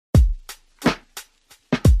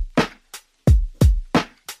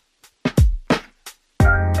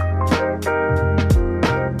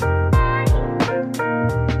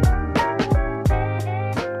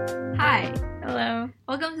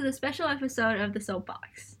special episode of the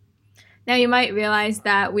SoapBox. Now, you might realize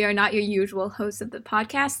that we are not your usual hosts of the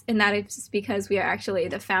podcast, and that is because we are actually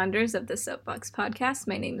the founders of the SoapBox podcast.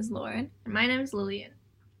 My name is Lauren. And my name is Lillian.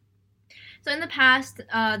 So in the past, the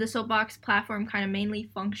SoapBox platform kind of mainly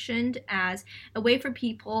functioned as a way for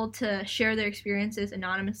people to share their experiences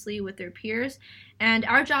anonymously with their peers, and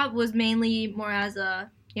our job was mainly more as a,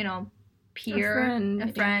 peer,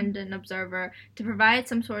 a friend, an observer, to provide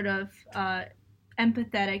some sort of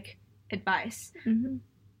empathetic advice.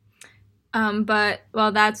 Mm-hmm. But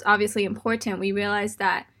while that's obviously important, we realize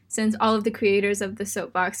that since all of the creators of the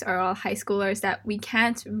SoapBox are all high schoolers, that we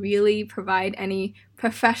can't really provide any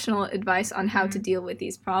professional advice on how to deal with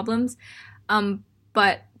these problems.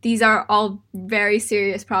 But these are all very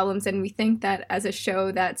serious problems, and we think that as a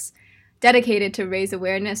show that's dedicated to raise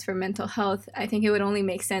awareness for mental health, I think it would only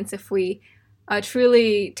make sense if we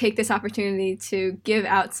truly take this opportunity to give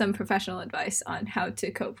out some professional advice on how to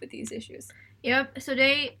cope with these issues. Yep. So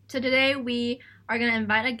today we are going to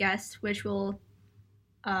invite a guest, which we'll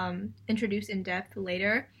introduce in depth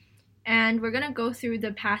later. And we're going to go through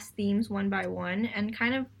the past themes one by one and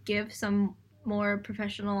kind of give some more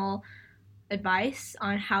professional advice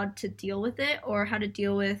on how to deal with it or how to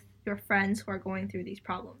deal with your friends who are going through these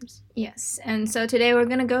problems. Yes. And so today we're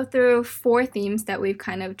going to go through 4 themes that we've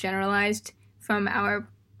kind of generalized from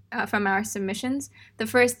our submissions. The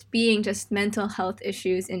first being just mental health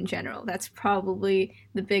issues in general. That's probably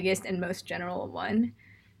the biggest and most general one.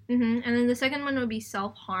 And then the second one would be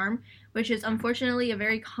self-harm, which is unfortunately a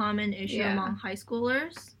very common issue among high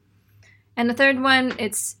schoolers. And the third one,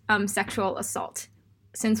 it's sexual assault.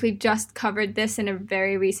 Since we've just covered this in a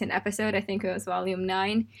very recent episode, I think it was volume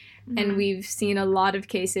 9, and we've seen a lot of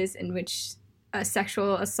cases in which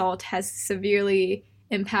sexual assault has severely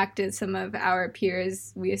impacted some of our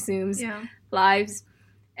peers, we assume, lives.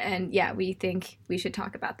 And we think we should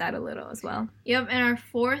talk about that a little as well. Yep, and our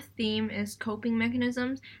fourth theme is coping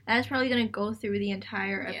mechanisms. That's probably going to go through the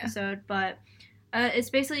entire episode, but it's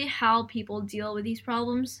basically how people deal with these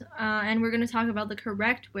problems, and we're going to talk about the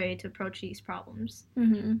correct way to approach these problems.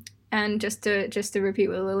 And just to repeat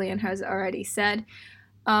what Lillian has already said,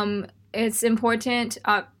 it's important,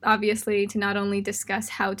 obviously, to not only discuss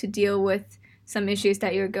how to deal with some issues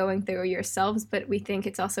that you're going through yourselves, but we think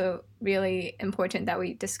it's also really important that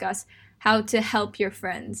we discuss how to help your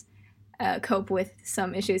friends cope with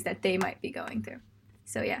some issues that they might be going through.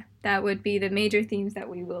 So that would be the major themes that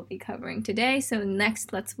we will be covering today. So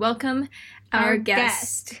next, let's welcome our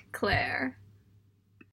guest, Claire.